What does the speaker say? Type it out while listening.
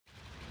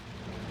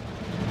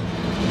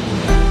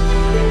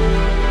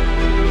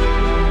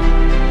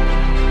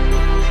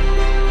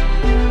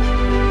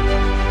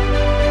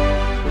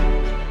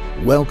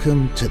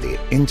Welcome to the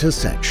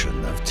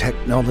intersection of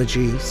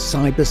technology,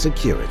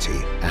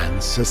 cybersecurity,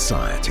 and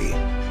society.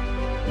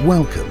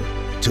 Welcome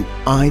to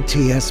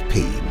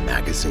ITSP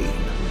Magazine.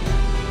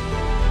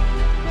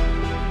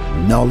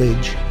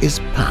 Knowledge is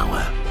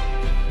power,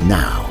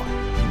 now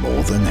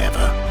more than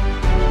ever.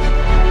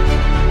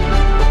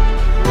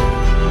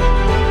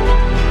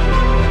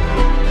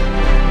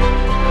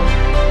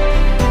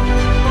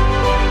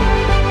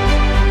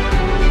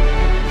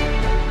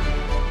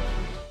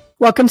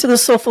 Welcome to the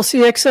Soulful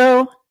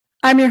CXO.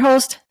 I'm your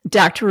host,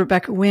 Dr.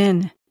 Rebecca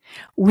Wynn.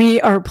 We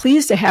are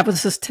pleased to have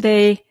with us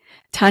today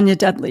Tonia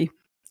Dudley.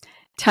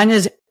 Tonia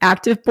is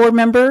active board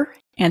member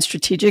and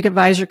strategic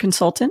advisor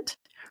consultant.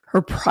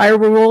 Her prior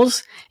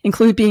roles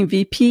include being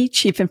VP,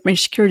 Chief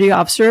Information Security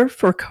Officer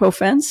for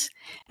Cofense,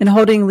 and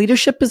holding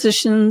leadership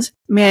positions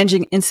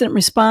managing incident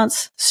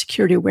response,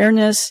 security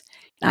awareness,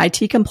 and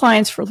IT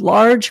compliance for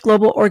large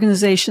global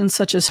organizations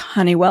such as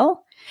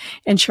Honeywell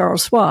and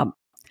Charles Schwab.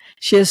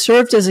 She has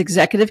served as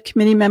executive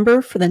committee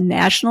member for the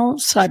National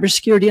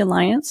Cybersecurity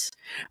Alliance,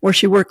 where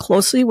she worked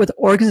closely with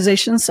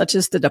organizations such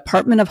as the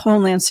Department of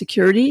Homeland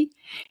Security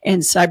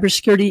and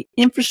Cybersecurity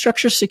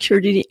Infrastructure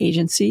Security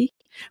Agency,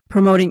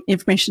 promoting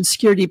information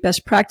security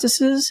best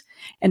practices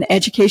and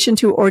education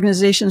to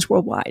organizations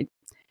worldwide.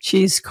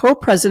 She's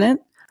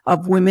co-president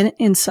of Women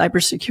in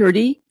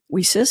Cybersecurity,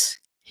 WiCys,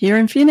 here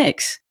in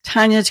Phoenix.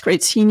 Tonia, it's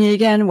great seeing you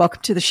again.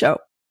 Welcome to the show.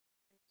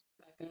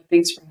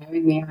 Thanks for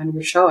having me on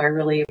your show. I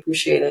really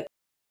appreciate it.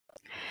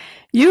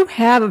 You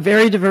have a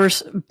very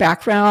diverse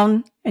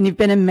background and you've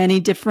been in many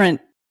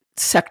different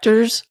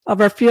sectors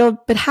of our field,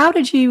 but how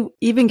did you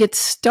even get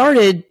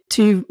started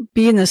to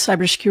be in the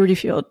cybersecurity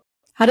field?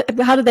 How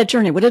did that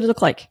journey, what did it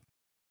look like?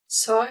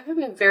 So I have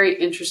a very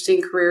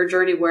interesting career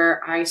journey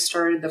where I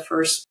started the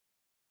first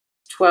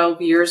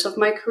 12 years of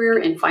my career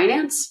in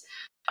finance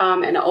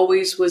and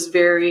always was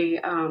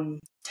very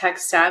tech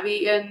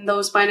savvy in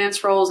those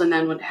finance roles, and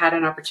then had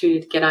an opportunity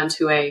to get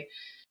onto a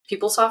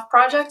PeopleSoft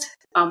project,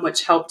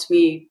 which helped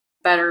me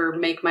better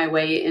make my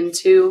way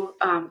into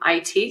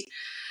IT,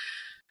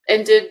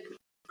 and did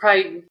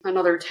probably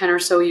another 10 or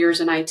so years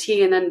in IT.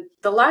 And then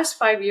the last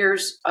 5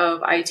 years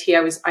of IT,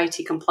 I was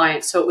IT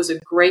compliant. So it was a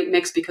great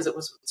mix because it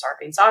was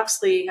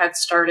Sarbanes-Oxley had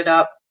started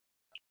up,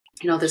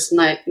 this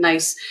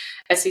nice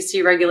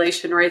SEC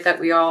regulation, right? That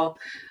we all,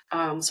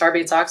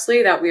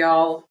 Sarbanes-Oxley, that we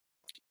all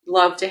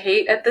love to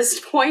hate at this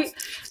point.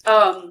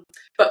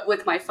 But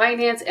with my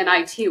finance and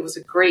IT, it was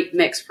a great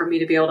mix for me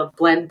to be able to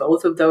blend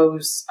both of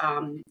those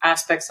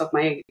aspects of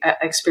my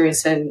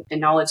experience and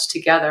knowledge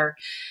together.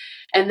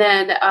 And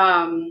then,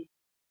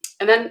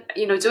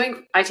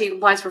 doing IT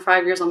compliance for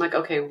 5 years, I'm like,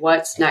 okay,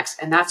 what's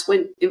next? And that's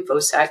when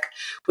InfoSec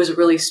was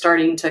really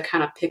starting to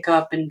kind of pick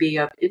up and be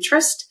of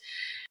interest.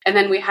 And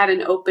then we had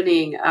an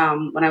opening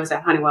when I was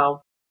at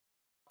Honeywell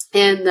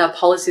in the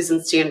policies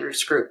and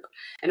standards group.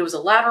 And it was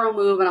a lateral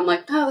move. And I'm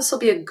like, no, this will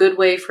be a good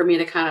way for me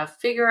to kind of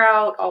figure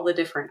out all the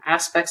different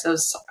aspects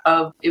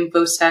of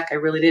InfoSec. I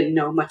really didn't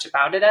know much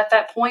about it at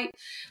that point.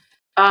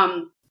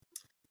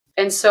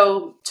 And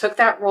so took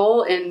that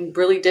role and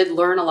really did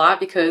learn a lot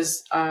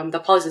because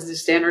the policies and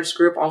standards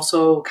group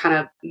also kind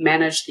of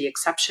managed the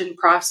exception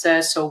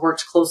process. So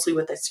worked closely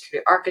with the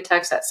security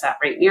architects that sat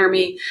right near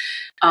me.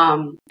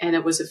 And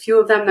it was a few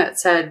of them that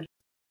said,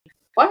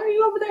 why are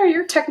you over there?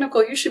 You're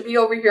technical. You should be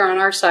over here on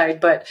our side.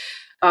 But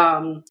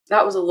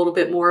that was a little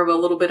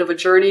bit of a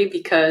journey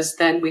because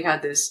then we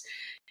had this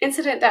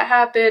incident that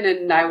happened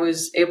and I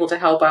was able to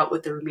help out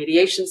with the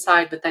remediation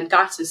side, but then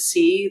got to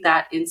see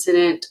that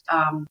incident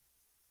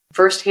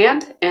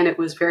firsthand, and it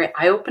was very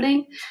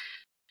eye-opening.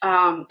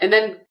 And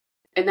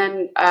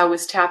then I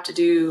was tapped to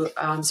do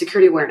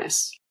security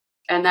awareness.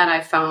 And then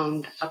I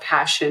found a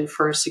passion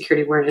for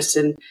security awareness.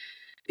 And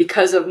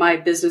because of my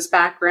business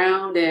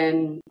background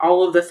and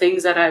all of the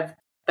things that I've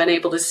been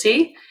able to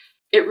see,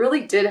 it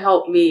really did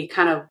help me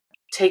kind of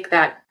take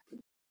that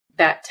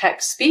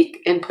tech speak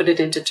and put it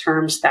into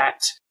terms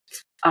that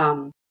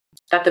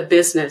that the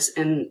business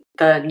and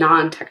the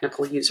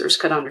non-technical users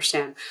could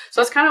understand.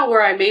 So that's kind of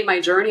where I made my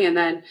journey. And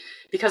then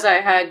because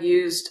I had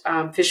used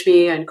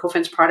FishMe and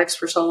Cofense products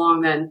for so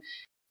long, then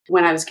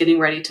when I was getting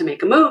ready to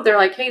make a move, they're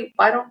like, hey,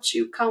 why don't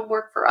you come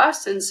work for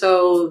us? And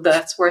so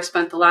that's where I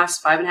spent the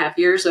last 5.5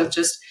 years of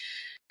just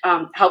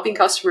helping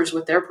customers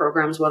with their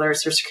programs, whether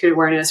it's their security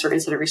awareness or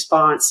incident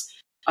response.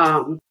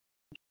 And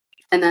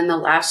then the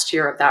last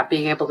year of that,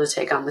 being able to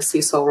take on the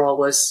CISO role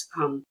was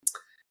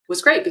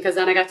great because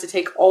then I got to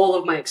take all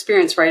of my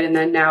experience, right, and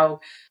then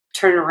now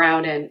turn it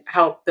around and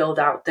help build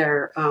out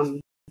their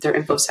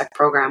InfoSec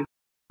program.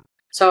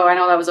 So I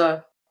know that was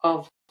a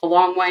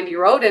long, windy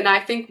road, and I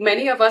think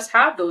many of us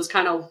have those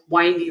kind of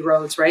windy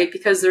roads, right?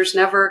 Because there's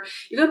never,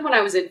 even when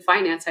I was in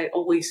finance, I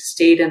always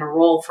stayed in a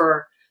role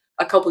for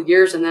a couple of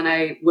years, and then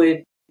I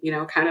would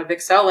kind of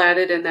excel at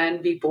it and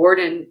then be bored.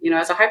 And,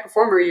 as a high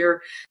performer,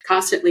 you're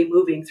constantly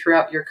moving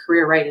throughout your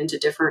career, right, into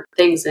different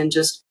things, and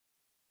just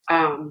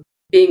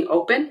being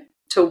open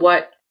to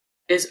what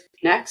is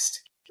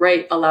next,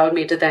 right, allowed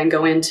me to then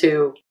go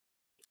into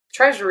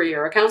treasury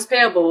or accounts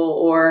payable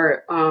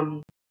or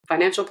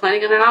financial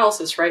planning and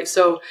analysis, right?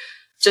 So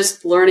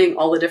just learning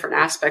all the different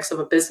aspects of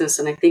a business.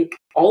 And I think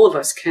all of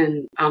us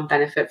can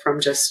benefit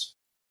from just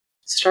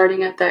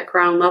starting at that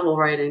ground level,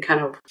 right? And kind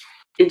of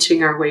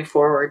inching our way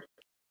forward.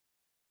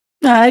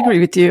 I agree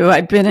with you.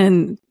 I've been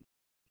in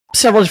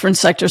several different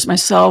sectors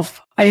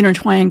myself. I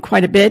intertwine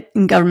quite a bit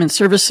in government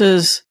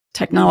services,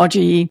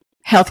 technology,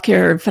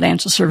 healthcare,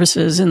 financial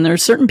services. And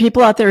there's certain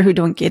people out there who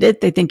don't get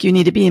it. They think you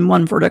need to be in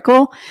one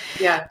vertical.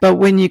 Yeah. But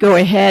when you go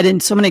ahead,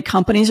 and so many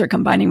companies are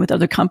combining with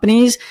other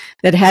companies,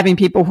 that having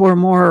people who are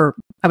more,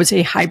 I would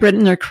say, hybrid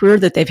in their career,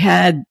 that they've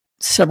had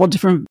several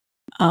different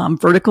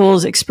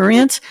verticals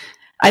experience,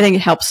 I think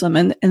it helps them.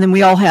 And then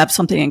we all have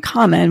something in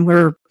common.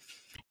 We're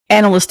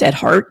analyst at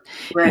heart,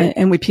 right.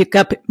 and we pick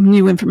up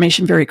new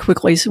information very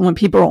quickly. So when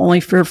people are only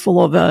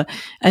fearful of a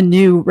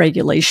new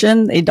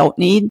regulation, they don't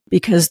need,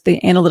 because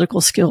the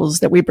analytical skills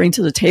that we bring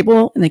to the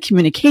table and the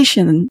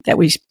communication that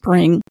we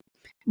bring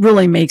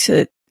really makes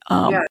it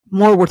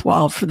more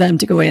worthwhile for them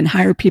to go in and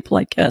hire people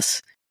like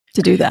us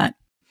to do that.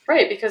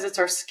 Right, because it's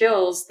our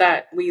skills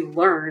that we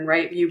learn,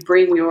 right? You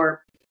bring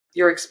your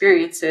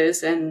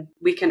experiences, and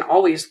we can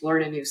always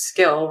learn a new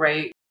skill,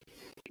 right?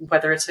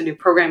 Whether it's a new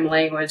programming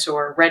language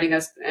or writing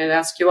an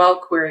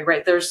SQL query,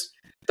 right?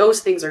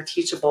 Those things are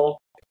teachable,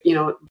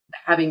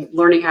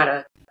 learning how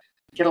to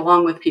get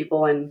along with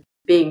people and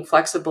being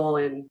flexible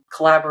and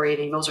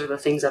collaborating. Those are the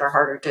things that are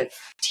harder to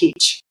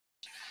teach.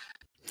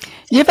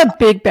 You have a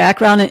big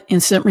background in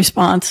incident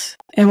response.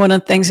 And one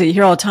of the things that you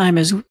hear all the time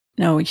is,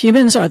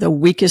 humans are the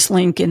weakest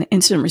link in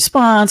incident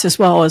response, as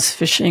well as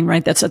phishing,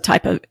 right? That's a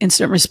type of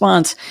incident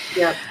response.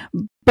 Yeah.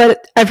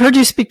 But I've heard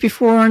you speak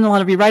before in a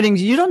lot of your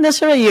writings. You don't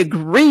necessarily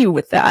agree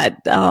with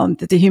that,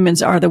 that the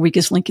humans are the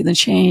weakest link in the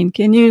chain.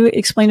 Can you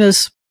explain to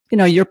us,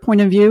 your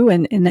point of view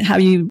and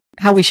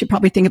how we should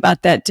probably think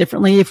about that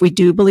differently if we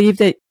do believe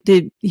that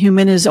the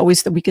human is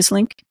always the weakest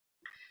link?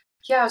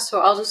 Yeah.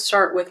 So I'll just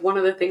start with one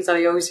of the things that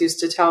I always used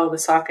to tell the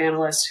SOC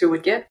analysts who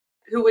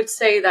would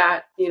say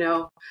that,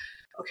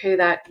 okay,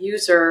 that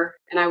user,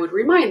 and I would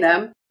remind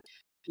them,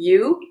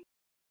 you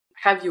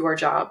have your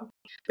job,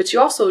 but you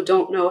also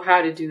don't know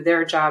how to do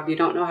their job. You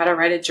don't know how to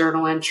write a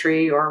journal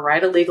entry or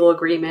write a legal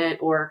agreement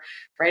or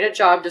write a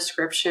job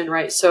description,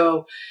 right?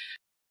 So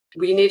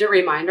we need to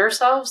remind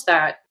ourselves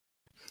that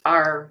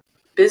our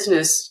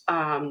business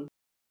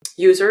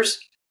users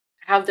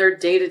have their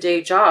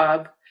day-to-day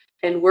job,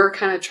 and we're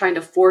kind of trying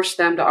to force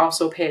them to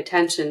also pay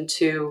attention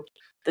to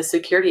the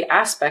security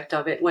aspect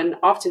of it. When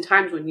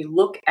oftentimes when you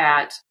look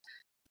at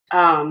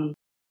a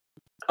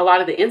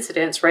lot of the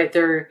incidents, right,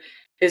 there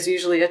is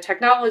usually a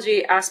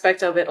technology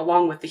aspect of it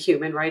along with the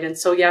human, right? And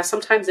so, yeah,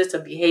 sometimes it's a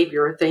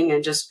behavior thing,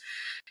 and just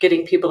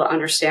getting people to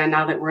understand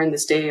now that we're in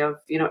this day of,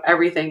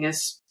 everything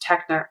is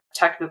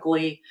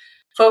technically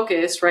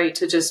focused, right?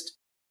 To just,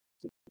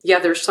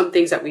 there's some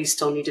things that we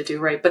still need to do,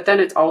 right? But then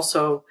it's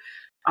also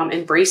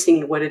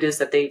embracing what it is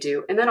that they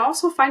do. And then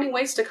also finding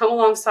ways to come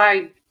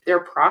alongside their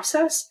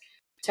process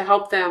to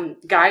help them,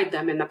 guide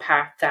them in the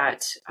path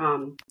that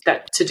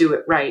to do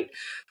it right.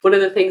 One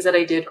of the things that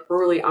I did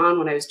early on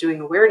when I was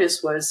doing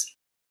awareness was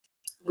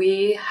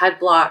we had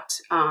blocked,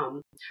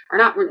 or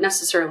not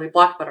necessarily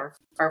blocked, but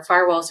our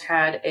firewalls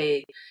had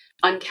a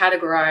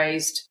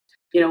uncategorized,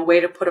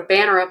 way to put a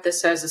banner up that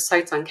says the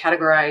site's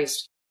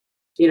uncategorized.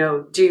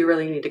 Do you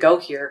really need to go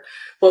here?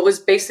 What was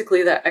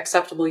basically the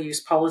acceptable use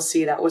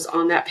policy that was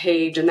on that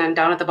page. And then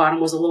down at the bottom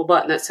was a little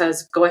button that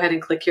says, go ahead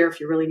and click here if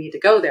you really need to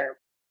go there.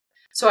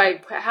 So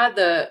I had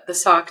the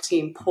SOC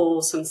team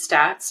pull some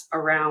stats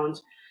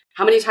around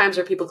how many times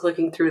are people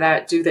clicking through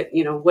that,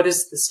 what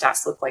does the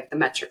stats look like, the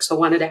metrics. So I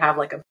wanted to have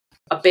like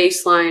a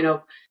baseline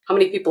of how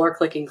many people are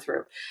clicking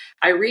through.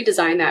 I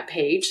redesigned that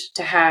page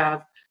to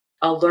have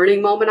a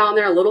learning moment on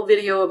there, a little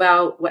video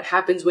about what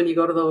happens when you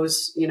go to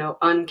those,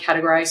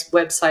 uncategorized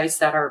websites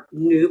that are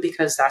new,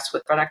 because that's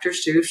what threat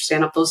actors do,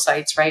 stand up those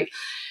sites, right?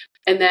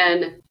 And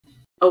then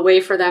a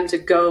way for them to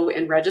go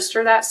and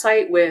register that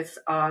site with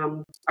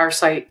our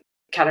site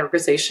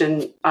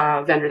categorization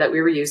vendor that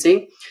we were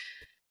using,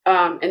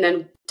 and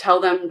then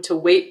tell them to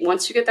wait.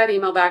 Once you get that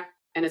email back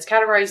and it's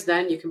categorized,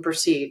 then you can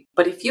proceed.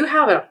 But if you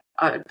have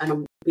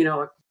a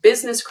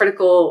business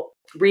critical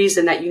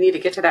reason that you need to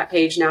get to that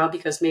page now,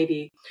 because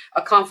maybe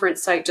a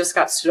conference site just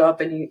got stood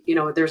up and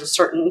there's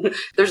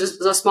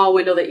a small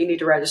window that you need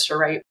to register,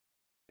 right?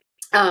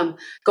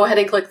 Go ahead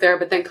and click there,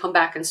 but then come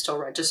back and still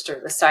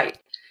register the site.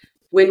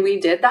 When we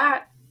did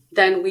that,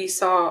 then we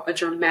saw a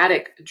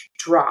dramatic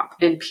drop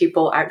in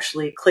people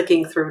actually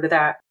clicking through to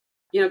that,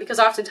 because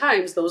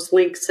oftentimes those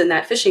links in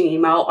that phishing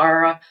email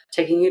are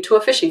taking you to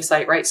a phishing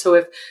site, right? So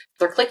if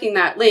they're clicking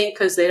that link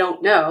because they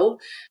don't know,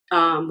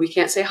 we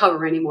can't say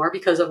hover anymore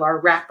because of our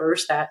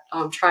wrappers that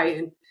try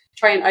and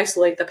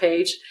isolate the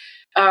page.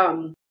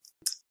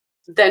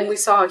 Then we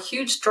saw a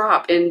huge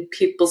drop in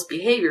people's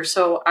behavior.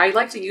 So I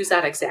like to use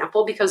that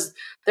example because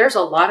there's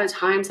a lot of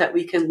times that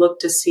we can look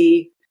to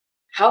see,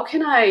 how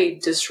can I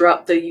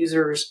disrupt the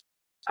user's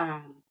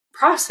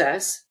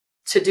process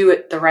to do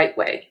it the right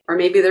way? Or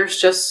maybe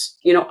there's just,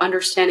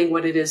 understanding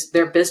what it is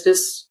their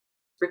business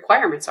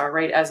requirements are,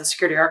 right? As a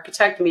security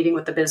architect, meeting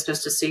with the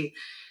business to see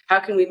how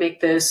can we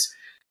make this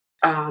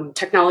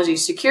technology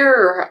secure,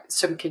 or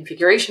some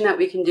configuration that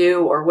we can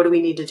do, or what do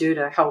we need to do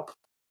to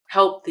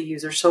help the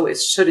user. So it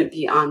shouldn't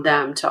be on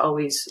them to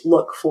always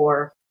look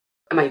for,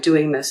 am I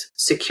doing this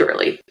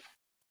securely?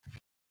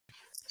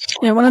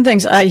 Yeah, one of the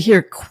things I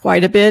hear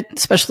quite a bit,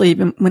 especially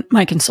even with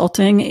my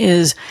consulting,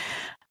 is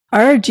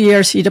our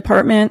GRC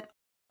department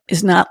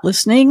is not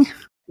listening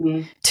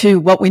to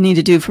what we need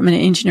to do from an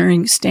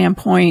engineering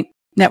standpoint,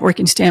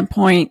 networking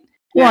standpoint.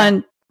 Yeah.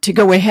 One, to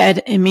go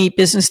ahead and meet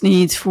business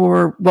needs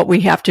for what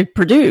we have to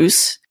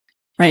produce,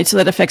 right? So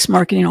that affects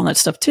marketing and all that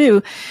stuff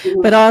too.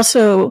 Mm-hmm. But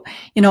also,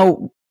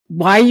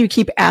 why you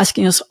keep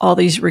asking us all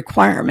these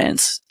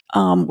requirements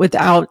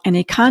without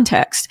any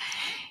context.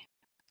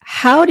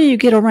 How do you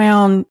get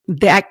around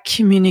that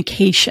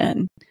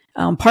communication?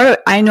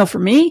 I know for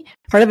me,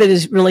 part of it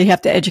is really have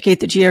to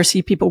educate the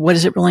GRC people. What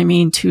does it really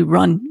mean to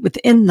run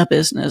within the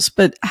business?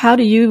 But how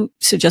do you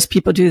suggest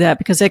people do that?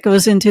 Because that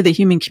goes into the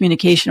human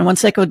communication. And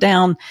once that go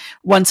down,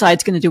 one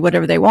side's going to do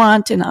whatever they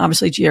want. And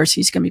obviously GRC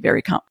is going to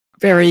be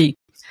very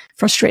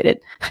frustrated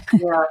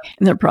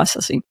in their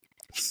processing.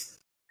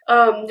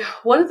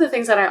 One of the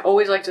things that I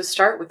always like to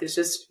start with is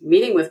just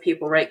meeting with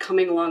people, right?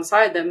 Coming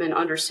alongside them and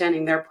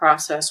understanding their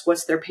process,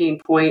 what's their pain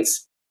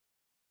points.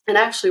 And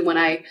actually, when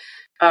I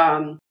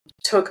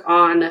took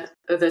on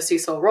the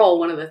CISO role,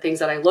 one of the things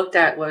that I looked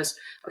at was,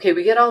 okay,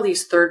 we get all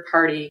these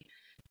third-party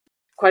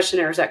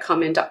questionnaires that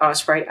come into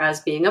us, right,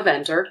 as being a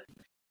vendor.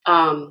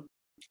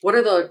 What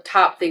are the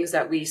top things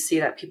that we see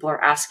that people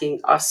are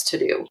asking us to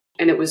do?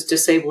 And it was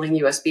disabling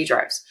USB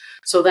drives.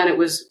 So then it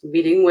was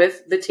meeting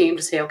with the team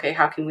to say, okay,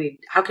 how can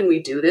we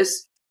do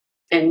this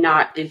and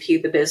not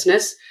impede the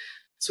business?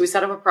 So we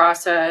set up a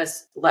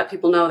process, let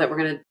people know that we're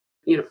going to,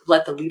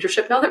 let the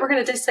leadership know that we're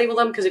going to disable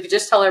them. Because if you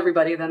just tell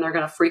everybody, then they're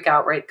going to freak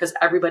out, right? Because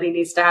everybody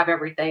needs to have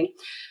everything.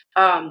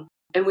 And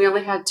we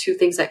only had 2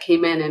 things that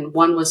came in, and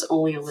one was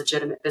only a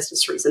legitimate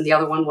business reason. The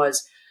other one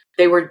was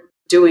they were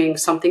doing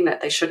something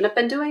that they shouldn't have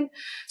been doing.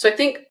 So I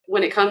think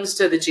when it comes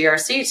to the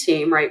GRC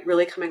team, right,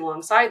 really coming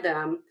alongside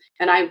them,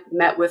 and I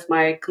met with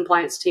my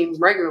compliance team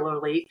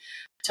regularly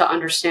to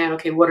understand,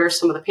 okay, what are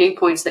some of the pain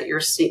points that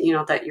you're seeing,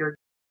 that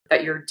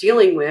you're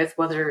dealing with,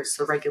 whether it's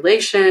the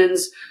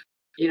regulations,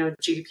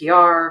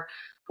 GDPR,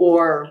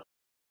 or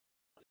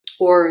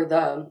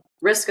the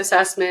risk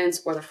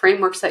assessments, or the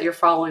frameworks that you're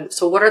following.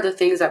 So what are the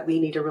things that we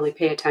need to really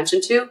pay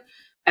attention to?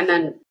 And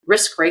then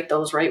risk rate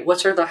those, right?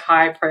 What are the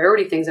high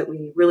priority things that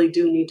we really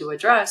do need to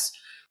address?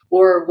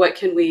 Or what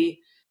can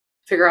we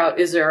figure out?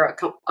 Is there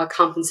a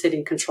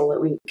compensating control that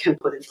we can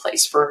put in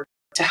place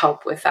to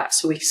help with that?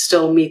 So we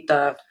still meet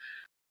the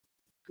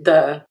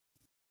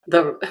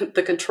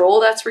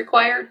control that's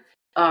required,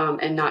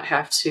 and not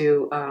have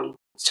to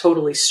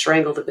totally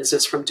strangle the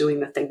business from doing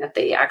the thing that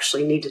they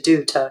actually need to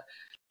do to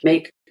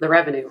make the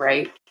revenue,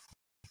 right?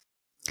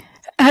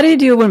 How do you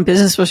deal when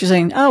business was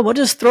saying, oh, we'll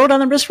just throw it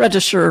on the risk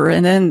register?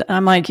 And then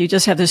I'm like, you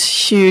just have this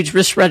huge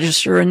risk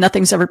register and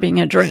nothing's ever being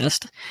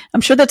addressed.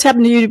 I'm sure that's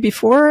happened to you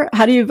before.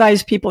 How do you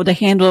advise people to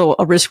handle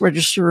a risk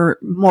register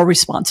more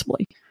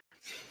responsibly?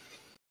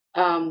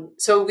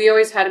 So we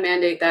always had a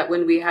mandate that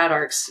when we had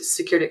our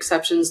security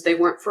exceptions, they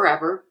weren't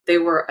forever. They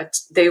were,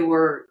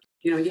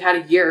 you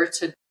had a year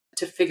to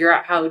figure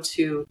out how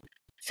to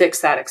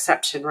fix that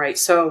exception, right?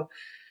 So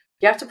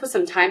you have to put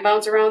some time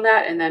bounds around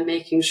that, and then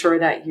making sure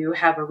that you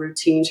have a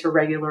routine to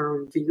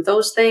regularly review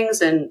those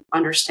things and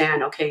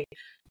understand, okay,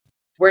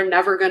 we're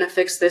never going to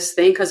fix this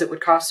thing because it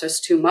would cost us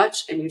too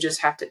much, and you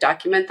just have to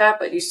document that,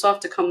 but you still have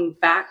to come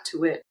back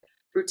to it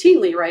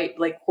routinely, right?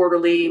 Like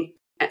quarterly,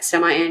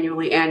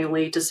 semi-annually,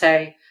 annually, to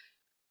say,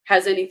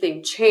 has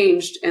anything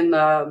changed in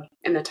the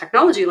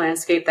technology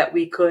landscape that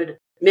we could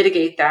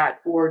mitigate that,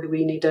 or do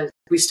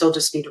we still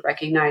just need to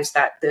recognize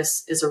that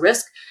this is a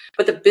risk?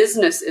 But the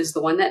business is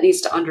the one that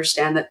needs to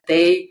understand that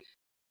they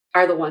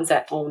are the ones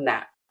that own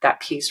that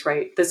piece,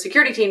 right? The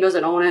security team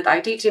doesn't own it. The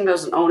IT team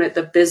doesn't own it.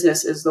 The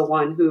business is the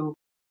one who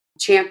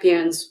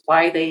champions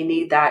why they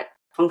need that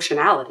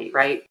functionality,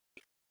 right?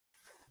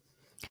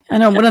 I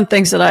know one of the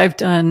things that I've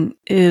done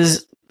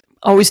is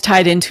always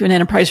tied into an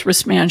enterprise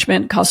risk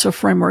management COSO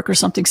framework or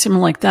something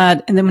similar like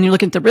that. And then when you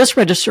look at the risk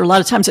register, a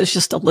lot of times it's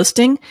just a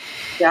listing,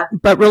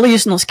 but really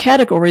using those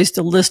categories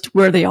to list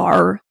where they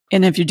are.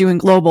 And if you're doing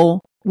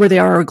global, where they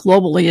are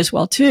globally as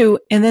well too.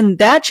 And then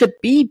that should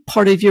be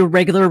part of your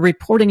regular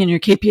reporting and your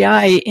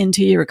KPI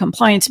into your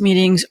compliance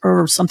meetings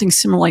or something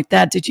similar like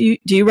that. Do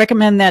you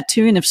recommend that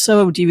too? And if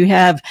so, do you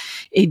have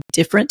a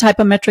different type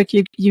of metric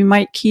you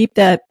might keep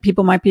that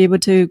people might be able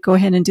to go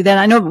ahead and do that?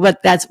 I know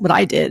that's what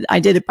I did. I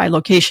did it by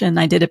location.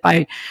 I did it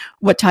by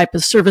what type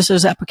of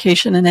services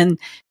application. And then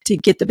to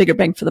get the bigger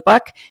bang for the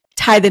buck,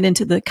 tie that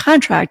into the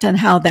contract and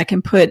how that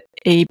can put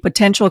a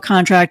potential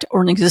contract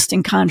or an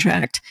existing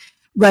contract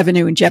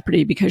revenue in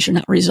jeopardy because you're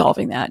not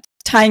resolving that,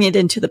 tying it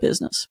into the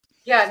business.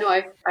 Yeah, no,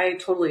 I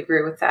totally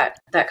agree with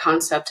that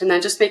concept. And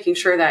then just making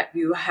sure that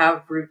you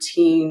have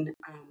routine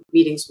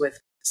meetings with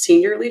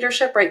senior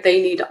leadership, right?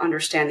 They need to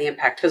understand the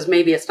impact, because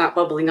maybe it's not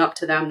bubbling up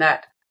to them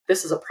that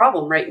this is a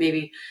problem, right?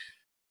 Maybe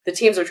the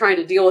teams are trying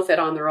to deal with it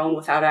on their own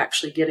without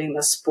actually getting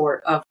the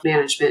support of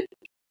management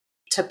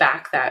to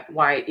back that.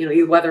 Why,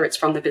 whether it's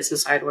from the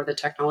business side or the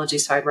technology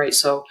side, right?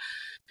 So,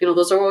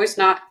 those are always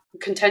not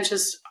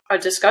contentious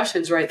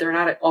discussions, right? They're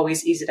not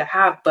always easy to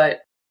have,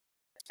 but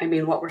I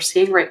mean, what we're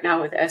seeing right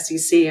now with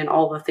SEC and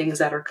all the things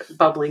that are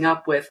bubbling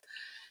up with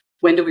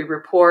when do we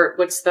report?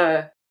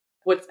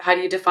 How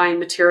do you define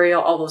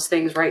material? All those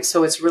things, right?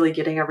 So it's really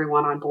getting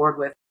everyone on board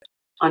with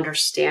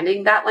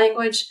understanding that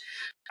language.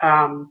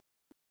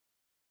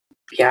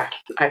 Yeah,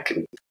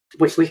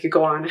 we could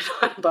go on and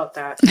on about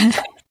that.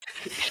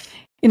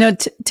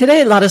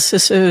 Today a lot of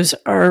CISOs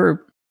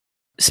are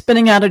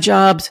spinning out of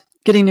jobs,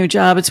 getting new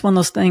job. It's one of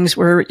those things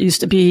where it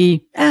used to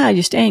be,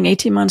 you're staying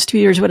 18 months, 2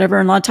 years, whatever.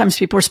 And a lot of times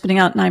people are spinning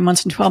out 9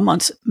 months and 12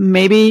 months,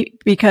 maybe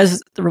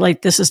because they're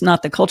like, this is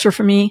not the culture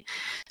for me.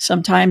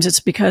 Sometimes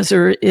it's because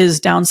there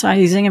is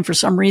downsizing. And for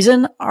some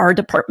reason, our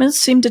departments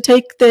seem to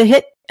take the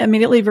hit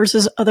immediately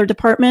versus other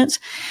departments.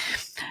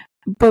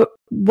 But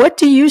what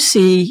do you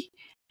see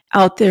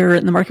out there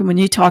in the market when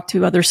you talk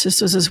to other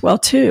CISOs as well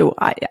too?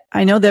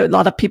 I know that a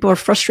lot of people are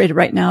frustrated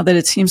right now that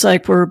it seems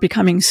like we're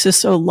becoming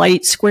CISO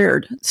light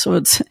squared. So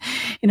it's,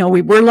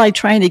 we were like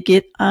trying to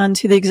get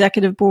onto the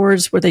executive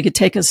boards where they could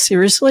take us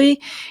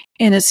seriously.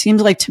 And it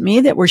seems like to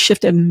me that we're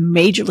shifted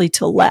majorly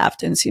to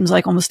left. And it seems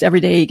like almost every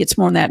day it gets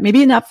more than that.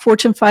 Maybe not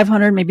Fortune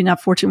 500, maybe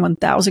not Fortune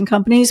 1000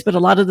 companies, but a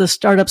lot of the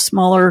startup,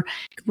 smaller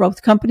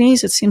growth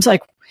companies, it seems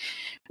like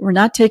we're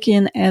not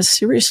taken as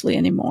seriously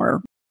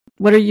anymore.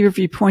 What are your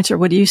viewpoints, or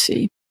what do you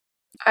see?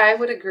 I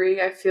would agree.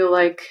 I feel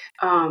like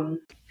the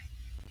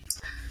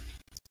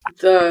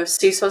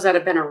CISOs that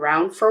have been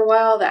around for a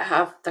while,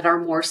 that are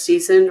more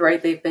seasoned,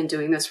 right? They've been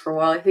doing this for a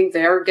while. I think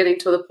they're getting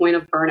to the point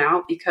of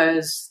burnout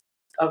because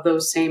of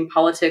those same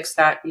politics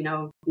that,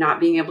 not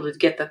being able to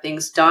get the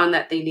things done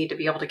that they need to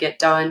be able to get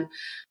done,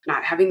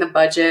 not having the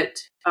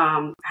budget,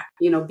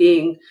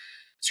 being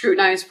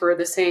scrutinized for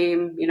the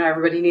same,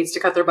 everybody needs to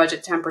cut their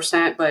budget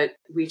 10%, but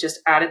we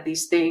just added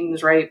these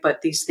things, right?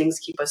 But these things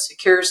keep us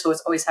secure. So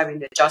it's always having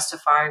to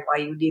justify why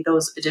you need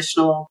those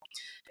additional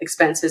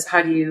expenses.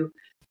 How do you,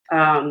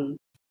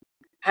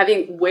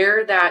 having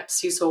where that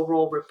CISO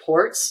role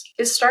reports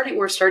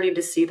we're starting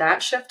to see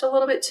that shift a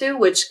little bit too,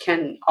 which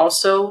can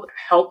also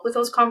help with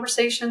those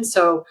conversations.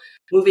 So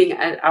moving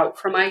out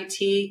from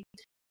IT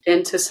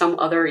into some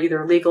other,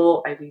 either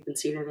legal, I've even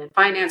seen it in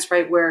finance,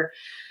 right? Where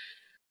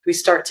we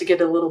start to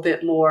get a little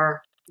bit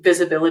more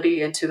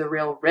visibility into the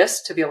real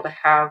risk to be able to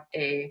have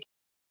a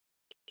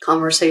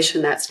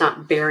conversation that's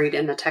not buried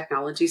in the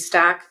technology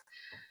stack.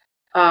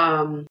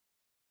 And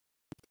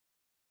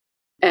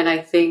I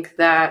think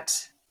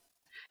that,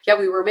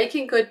 we were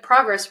making good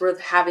progress with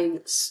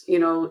having,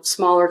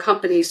 smaller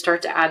companies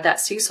start to add that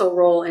CISO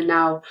role. And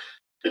now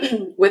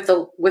with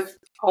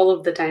all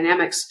of the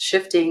dynamics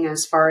shifting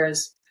as far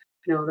as,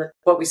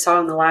 what we saw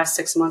in the last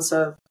 6 months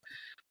of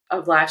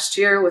last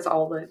year with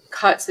all the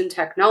cuts in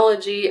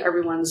technology,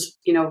 everyone's,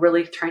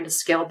 really trying to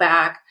scale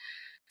back.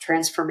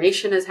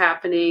 Transformation is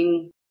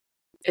happening.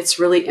 It's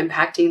really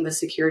impacting the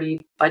security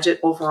budget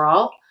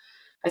overall.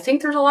 I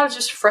think there's a lot of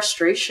just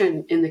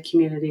frustration in the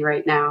community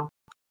right now.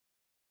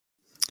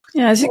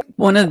 Yeah, I think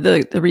one of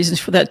the reasons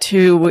for that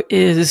too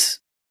is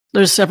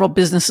there's several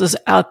businesses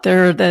out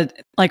there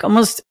that like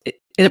almost it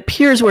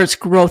appears where it's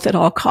growth at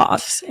all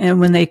costs. And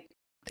when they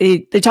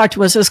talk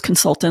to us as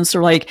consultants,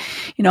 they're like,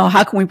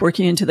 how can we work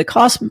you into the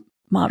cost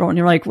model? And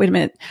you're like, wait a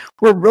minute,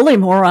 we're really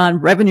more on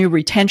revenue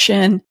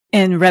retention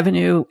and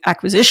revenue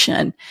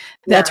acquisition.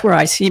 That's where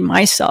I see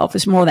myself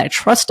as more that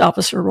trust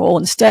officer role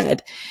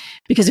instead.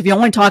 Because if you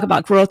only talk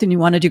about growth and you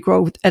want to do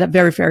growth at a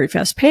very, very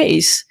fast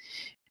pace,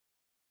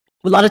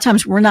 a lot of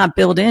times we're not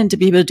built in to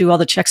be able to do all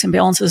the checks and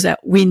balances that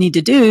we need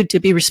to do to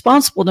be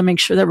responsible to make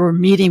sure that we're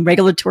meeting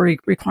regulatory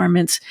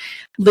requirements,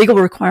 legal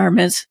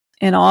requirements,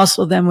 and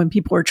also then when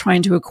people are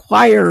trying to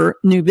acquire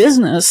new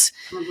business,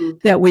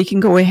 that we can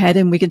go ahead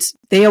and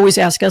they always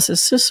ask us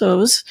as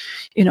CISOs,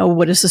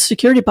 what is the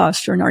security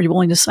posture and are you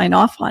willing to sign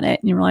off on it?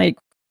 And you're like,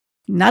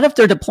 not if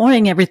they're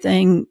deploying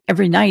everything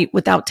every night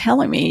without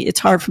telling me. It's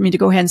hard for me to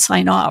go ahead and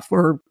sign off,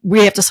 where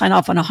we have to sign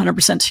off on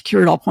 100%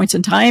 secure at all points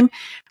in time,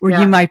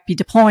 where you might be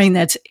deploying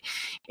that's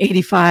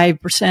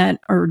 85%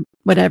 or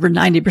whatever,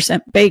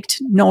 90% baked,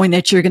 knowing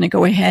that you're going to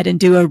go ahead and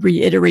do a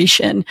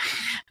reiteration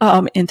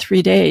in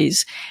 3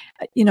 days.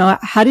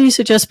 How do you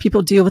suggest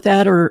people deal with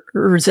that, or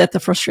is that the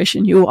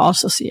frustration you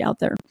also see out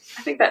there?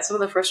 I think that's some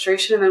of the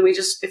frustration. And then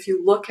if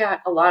you look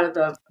at a lot of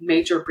the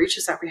major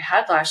breaches that we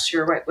had last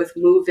year, right, with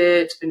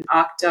MoveIt and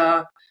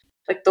Okta,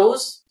 like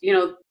those,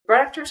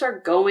 threat actors are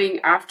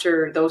going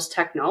after those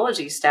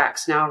technology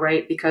stacks now,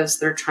 right, because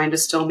they're trying to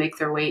still make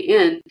their way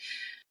in.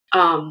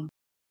 And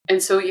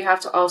so you have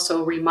to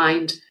also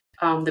remind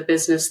the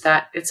business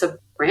that it's a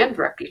brand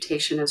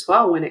reputation as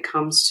well when it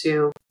comes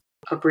to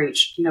a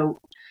breach.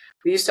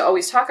 We used to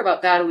always talk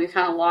about that, and we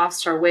kind of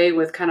lost our way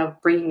with kind of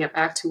bringing it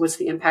back to what's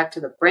the impact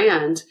of the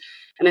brand.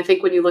 And I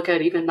think when you look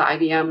at even the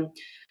IBM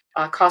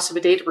cost of a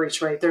data breach,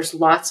 right, there's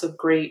lots of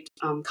great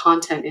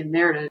content in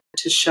there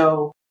to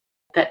show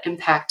that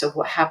impact of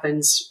what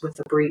happens with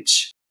the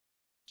breach.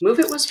 Move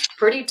It was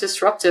pretty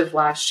disruptive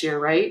last year,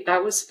 right?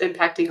 That was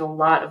impacting a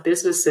lot of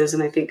businesses.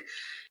 And I think,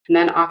 and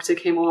then Okta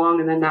came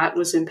along, and then that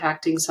was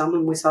impacting some.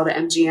 And we saw the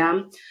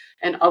MGM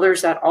and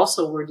others that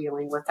also were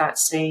dealing with that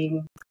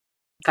same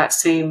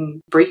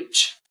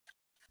breach.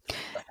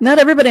 Not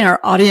everybody in our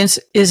audience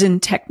is in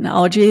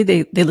technology.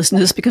 They listen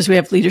to this because we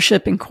have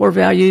leadership and core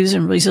values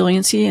and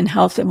resiliency and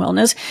health and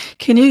wellness.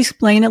 Can you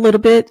explain a little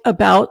bit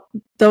about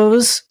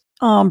those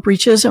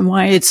breaches and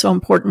why it's so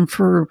important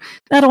for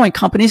not only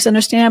companies to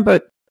understand,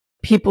 but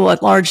people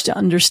at large to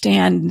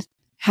understand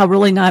how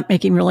really not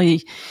making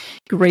really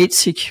great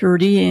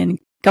security and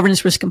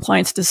governance risk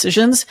compliance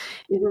decisions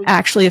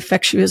actually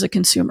affects you as a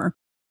consumer?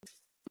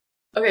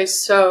 Okay,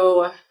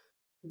 so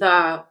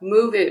the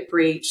Move It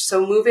breach.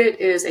 So Move It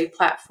is a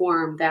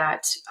platform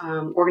that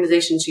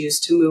organizations use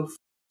to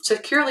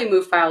securely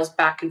move files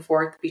back and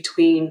forth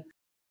between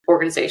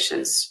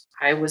organizations.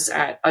 I was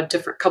at a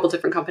couple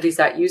different companies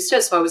that used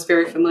it, so I was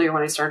very familiar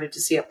when I started to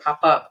see it pop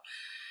up.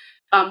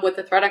 What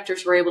the threat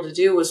actors were able to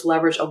do was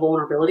leverage a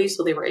vulnerability,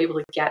 so they were able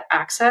to get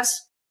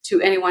access to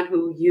anyone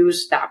who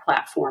used that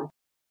platform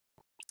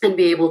and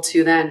be able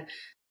to then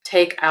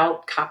take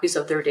out copies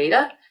of their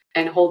data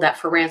and hold that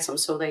for ransom.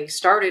 So they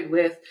started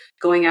with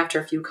going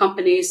after a few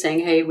companies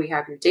saying, hey, we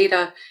have your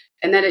data.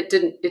 And then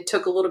it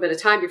took a little bit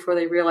of time before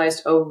they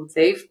realized, oh,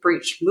 they've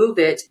breached Move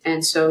It.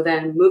 And so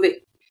then Move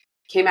It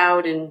came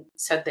out and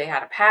said they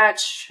had a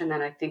patch, and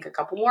then I think a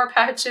couple more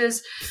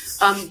patches.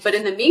 But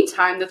in the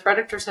meantime, the threat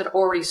actors had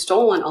already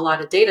stolen a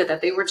lot of data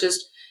that they were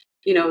just,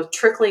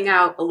 trickling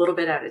out a little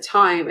bit at a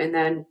time. And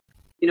then,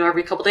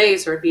 every couple of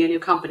days there would be a new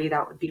company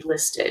that would be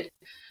listed.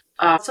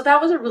 So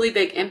that was a really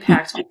big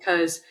impact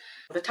because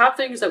the top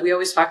things that we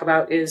always talk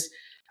about is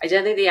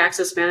identity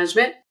access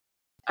management.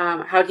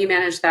 How do you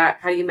manage that?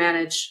 How do you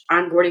manage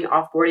onboarding,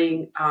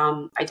 offboarding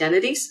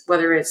identities,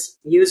 whether it's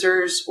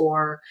users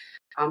or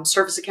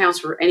service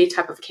accounts or any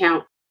type of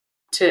account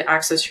to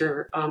access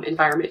your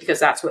environment, because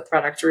that's what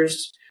threat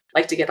actors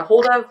like to get a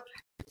hold of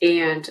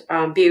and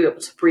be able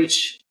to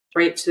breach,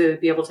 right? To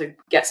be able to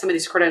get some of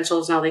these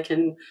credentials. Now they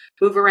can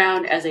move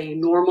around as a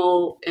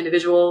normal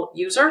individual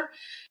user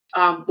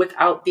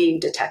without being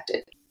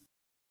detected.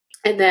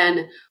 And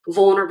then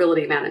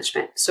vulnerability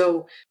management.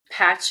 So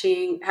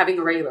patching, having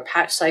a regular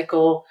patch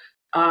cycle.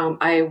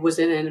 I was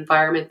in an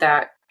environment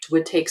that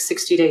would take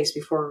 60 days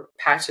before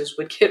patches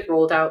would get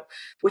rolled out,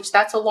 which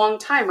that's a long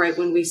time, right?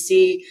 When we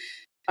see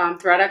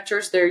threat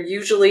actors, they're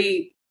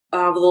usually,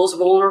 those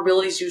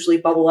vulnerabilities usually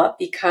bubble up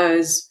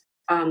because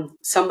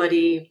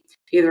somebody,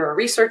 either a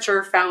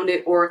researcher found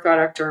it or a threat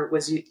actor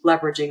was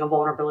leveraging a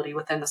vulnerability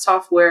within the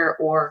software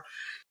or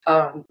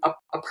a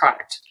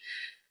product.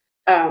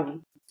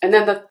 And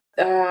then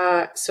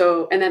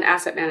and then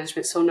asset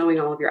management. So knowing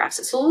all of your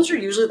assets. So those are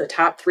usually the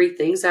top three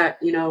things that,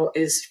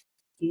 is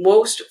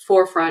most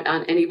forefront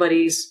on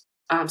anybody's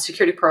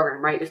security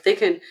program, right? If they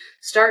can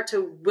start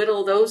to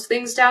whittle those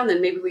things down,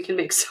 then maybe we can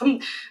make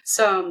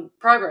some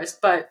progress.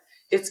 But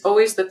it's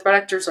always the threat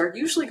actors are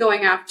usually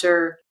going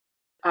after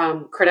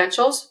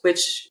credentials,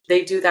 which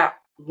they do that.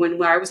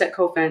 When I was at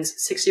Cofens,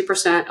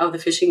 60% of the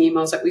phishing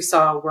emails that we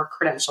saw were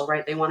credential,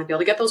 right? They want to be able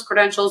to get those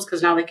credentials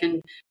because now they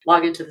can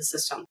log into the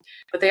system.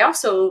 But they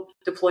also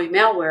deploy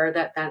malware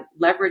that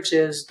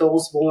leverages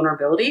those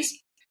vulnerabilities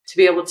to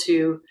be able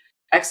to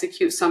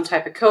execute some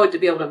type of code to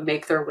be able to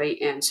make their way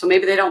in. So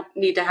maybe they don't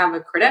need to have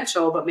a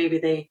credential, but maybe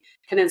they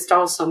can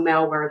install some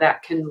malware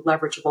that can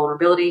leverage a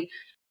vulnerability,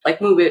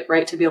 like Move It,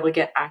 right? To be able to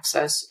get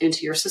access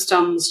into your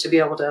systems, to be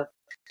able to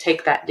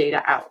take that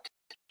data out.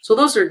 So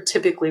those are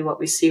typically what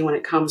we see when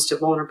it comes to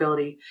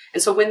vulnerability.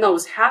 And so when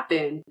those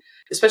happen,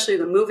 especially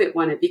the Move It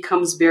one, it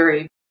becomes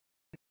very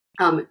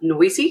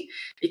noisy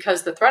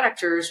because the threat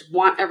actors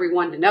want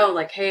everyone to know,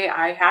 like, hey,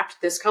 I hacked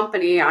this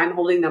company, I'm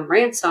holding them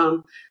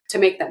ransom to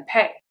make them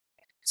pay.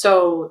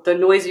 So the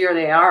noisier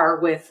they are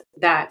with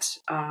that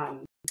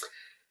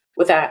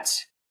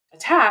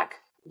attack,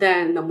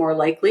 then the more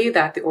likely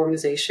that the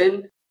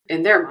organization,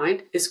 in their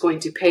mind, is going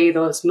to pay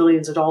those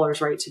millions of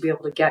dollars, right, to be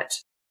able to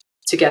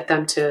get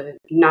them to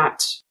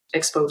not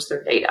expose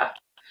their data.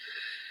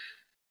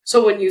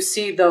 So when you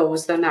see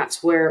those, then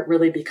that's where it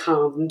really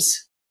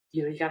becomes,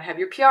 you got to have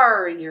your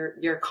PR and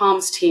your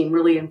comms team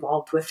really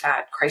involved with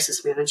that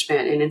crisis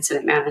management and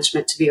incident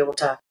management to be able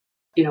to,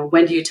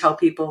 when do you tell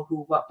people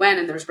who, what, when?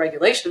 And there's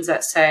regulations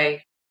that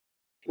say,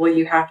 well,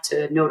 you have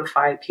to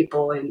notify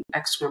people in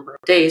X number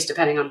of days,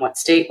 depending on what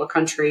state, what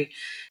country,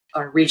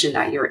 or region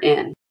that you're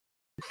in.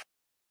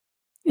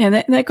 And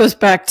that goes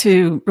back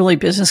to really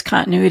business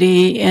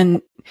continuity,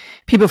 and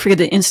people forget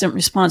that incident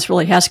response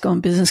really has to go in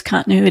business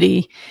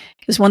continuity.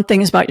 Because one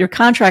thing is about your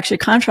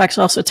contracts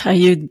also tell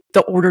you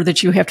the order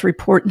that you have to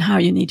report and how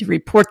you need to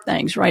report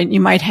things, right? You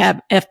might have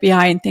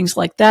FBI and things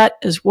like that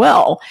as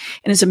well.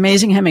 And it's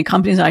amazing how many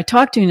companies I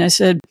talked to, and I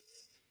said,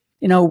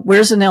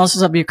 where's the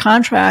analysis of your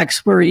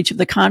contracts where each of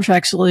the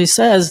contracts really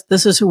says,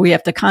 this is who we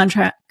have to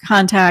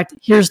contact.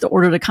 Here's the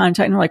order to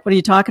contact. And they're like, what are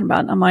you talking about?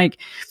 And I'm like,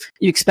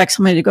 you expect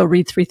somebody to go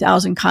read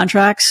 3,000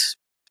 contracts?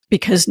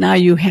 because now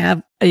you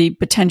have a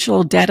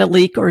potential data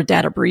leak or a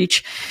data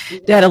breach.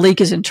 Data leak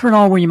is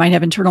internal, where you might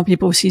have internal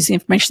people who sees the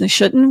information they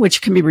shouldn't,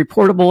 which can be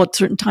reportable at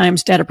certain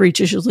times. Data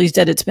breach is usually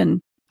that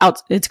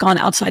it's gone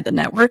outside the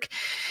network.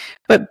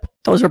 But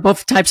those are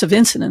both types of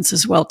incidents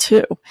as well,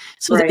 too.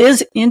 So It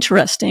is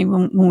interesting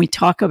when we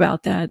talk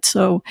about that.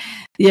 So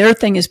the other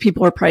thing is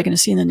people are probably going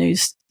to see in the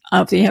news,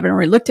 if they haven't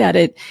already looked at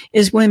it,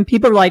 is when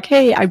people are like,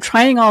 hey, I'm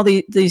trying all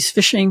these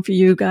phishing for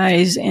you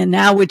guys. And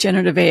now with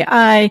generative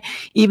AI,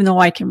 even though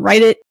I can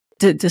write it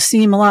to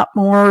seem a lot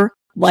more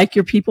like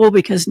your people,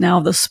 because now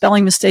the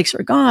spelling mistakes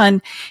are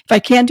gone. If I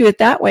can't do it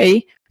that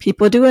way,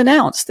 people do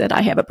announce that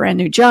I have a brand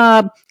new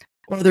job.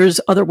 Or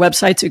there's other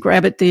websites that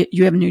grab it that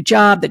you have a new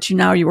job, that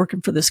you're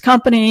working for this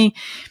company.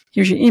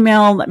 Here's your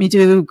email. Let me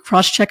do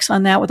cross checks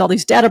on that with all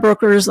these data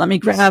brokers. Let me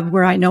grab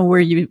where I know where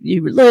you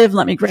live.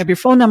 Let me grab your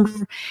phone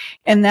number.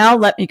 And now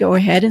let me go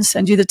ahead and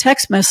send you the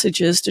text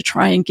messages to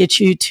try and get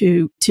you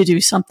to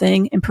do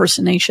something,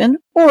 impersonation.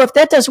 Or if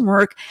that doesn't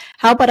work,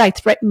 how about I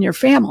threaten your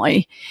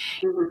family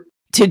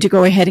to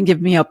go ahead and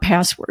give me out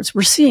passwords?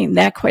 We're seeing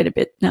that quite a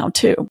bit now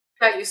too.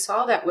 Yeah, you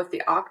saw that with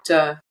the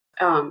Okta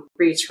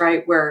breach,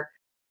 right? Where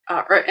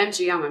or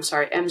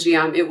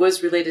MGM, it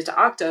was related to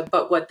Okta,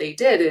 but what they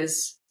did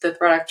is the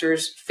threat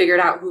actors figured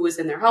out who was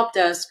in their help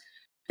desk.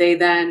 They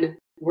then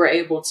were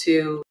able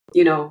to,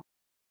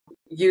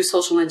 use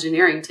social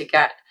engineering to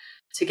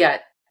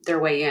get their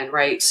way in,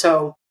 right?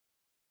 So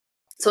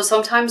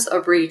sometimes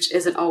a breach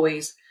isn't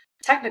always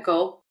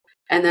technical,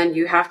 and then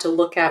you have to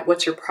look at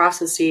what's your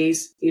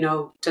processes.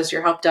 Does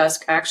your help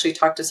desk? I actually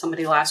talked to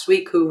somebody last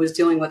week who was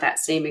dealing with that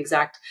same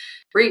exact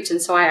breach.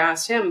 And so I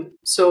asked him,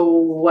 so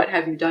what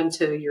have you done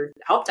to your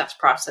help desk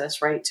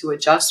process, right? To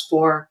adjust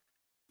for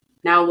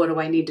now, what do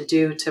I need to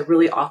do to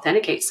really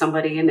authenticate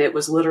somebody? And it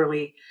was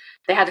literally,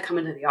 they had to come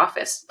into the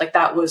office. Like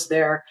that was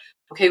their,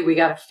 okay, we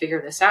got to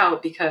figure this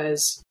out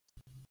because,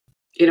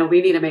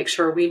 we need to make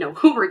sure we know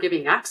who we're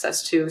giving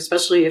access to,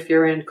 especially if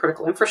you're in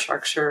critical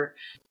infrastructure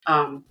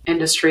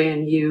industry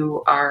and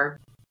you are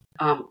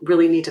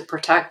really need to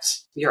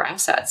protect your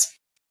assets.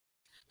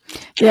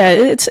 Yeah,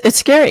 it's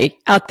scary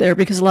out there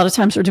because a lot of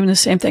times we're doing the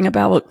same thing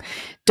about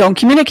don't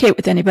communicate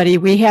with anybody.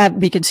 We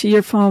can see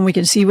your phone. We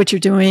can see what you're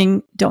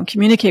doing. Don't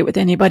communicate with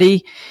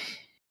anybody.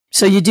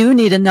 So you do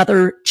need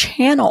another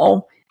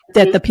channel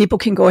that the people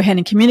can go ahead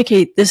and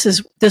communicate. This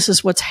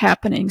is what's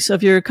happening. So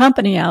if you're a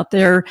company out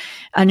there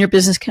on your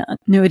business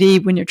continuity,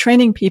 when you're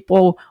training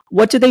people,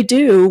 what do they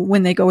do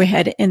when they go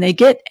ahead and they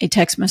get a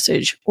text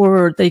message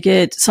or they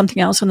get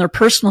something else on their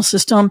personal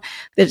system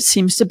that it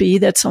seems to be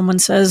that someone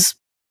says,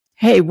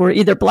 hey, we're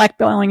either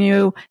blackmailing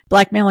you,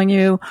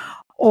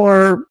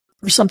 or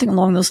something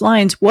along those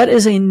lines. What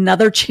is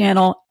another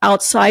channel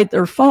outside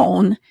their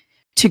phone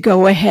to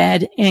go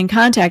ahead and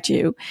contact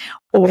you?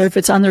 Or if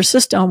it's on their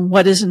system,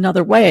 what is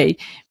another way?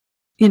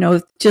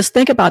 Just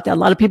think about that. A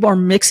lot of people are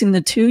mixing the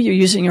two. You're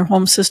using your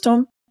home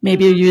system.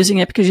 Maybe you're using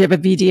it because you have a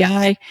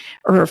VDI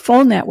or a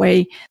phone that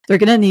way. They're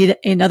going to need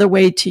another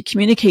way to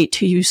communicate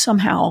to you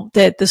somehow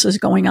that this is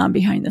going on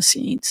behind the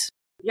scenes.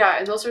 Yeah,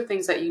 and those are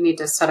things that you need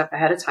to set up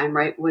ahead of time,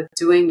 right? With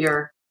doing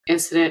your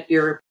incident,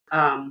 your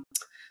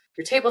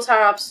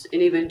tabletops,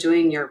 and even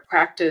doing your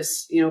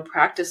practice,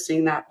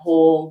 practicing that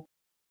whole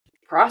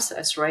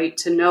process, right?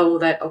 To know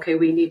that, okay,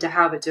 we need to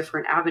have a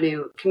different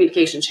avenue,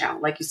 communication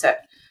channel, like you said,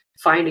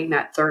 finding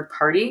that third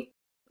party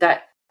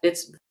that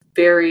it's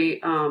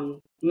very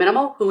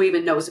minimal who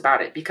even knows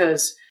about it,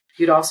 because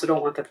you also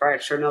don't want the threat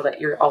actor to know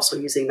that you're also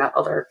using that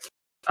other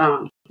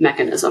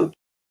mechanism.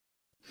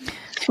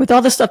 With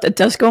all the stuff that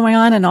does going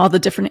on in all the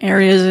different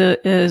areas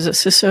as a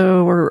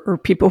CISO or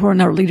people who are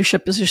in our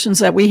leadership positions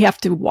that we have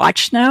to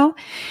watch now,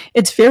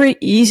 it's very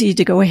easy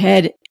to go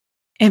ahead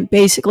and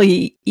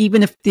basically,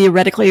 even if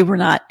theoretically we're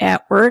not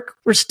at work,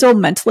 we're still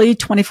mentally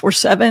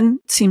 24/7.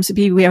 Seems to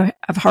be we have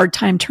a hard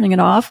time turning it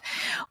off.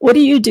 What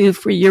do you do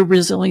for your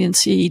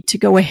resiliency to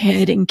go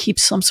ahead and keep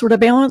some sort of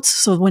balance?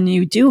 So when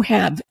you do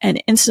have an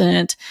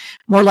incident,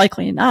 more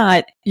likely than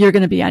not, you're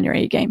going to be on your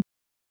A game.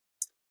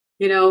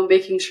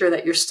 Making sure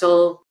that you're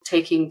still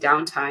taking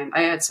downtime.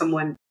 I had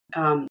someone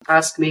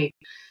ask me,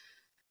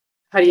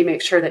 how do you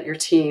make sure that your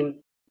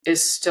team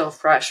is still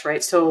fresh,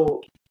 right?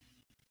 So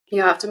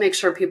you have to make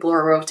sure people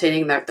are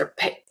rotating, that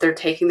they're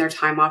taking their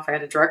time off. I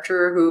had a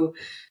director who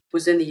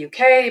was in the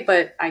UK,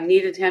 but I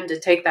needed him to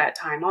take that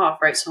time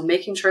off, right? So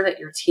making sure that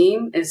your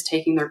team is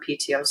taking their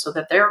PTO so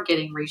that they're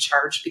getting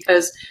recharged,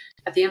 because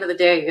at the end of the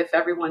day, if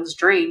everyone's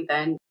drained,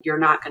 then you're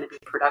not going to be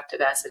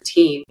productive as a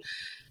team.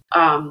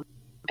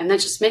 And then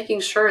just making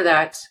sure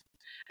that,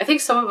 I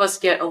think some of us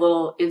get a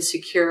little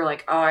insecure,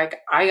 like, oh,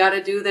 I got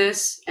to do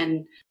this,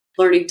 and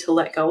learning to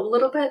let go a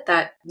little bit,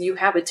 that you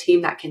have a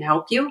team that can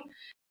help you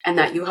and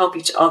that you help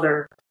each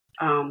other,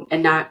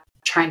 and not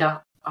trying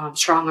to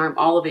strong arm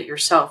all of it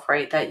yourself,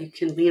 right? That you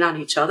can lean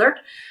on each other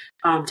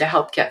to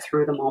help get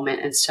through the moment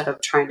instead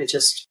of trying to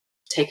just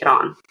take it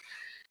on.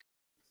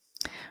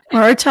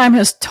 Well, our time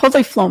has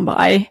totally flown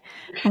by.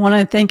 I want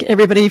to thank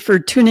everybody for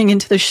tuning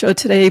into the show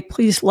today.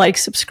 Please like,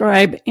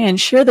 subscribe, and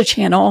share the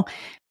channel.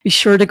 Be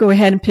sure to go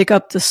ahead and pick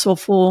up the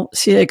Soulful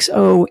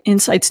CXO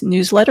Insights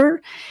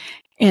newsletter.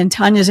 And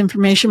Tonia's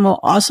information will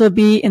also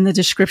be in the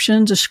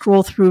description to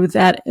scroll through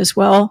that as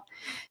well.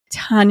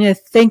 Tonia,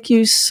 thank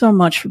you so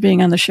much for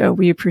being on the show.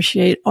 We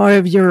appreciate all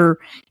of your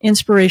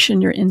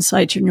inspiration, your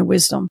insights, and your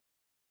wisdom.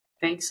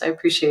 Thanks. I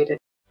appreciate it.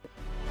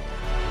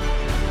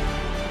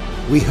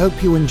 We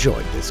hope you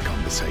enjoyed this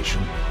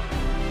conversation.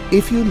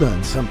 If you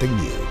learned something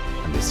new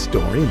and this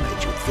story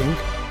made you think,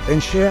 then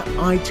share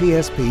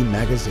ITSP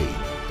Magazine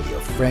with your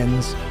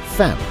friends,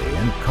 family,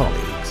 and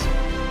colleagues.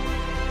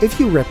 If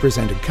you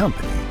represent a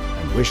company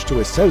and wish to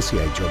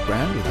associate your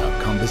brand with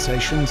our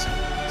conversations,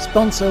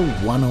 sponsor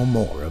one or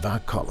more of our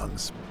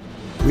columns.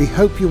 We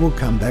hope you will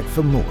come back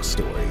for more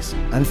stories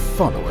and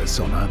follow us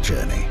on our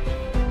journey.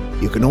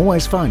 You can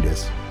always find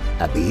us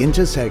at the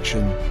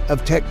intersection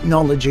of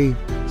technology,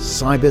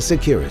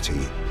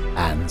 cybersecurity,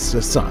 and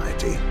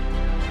society.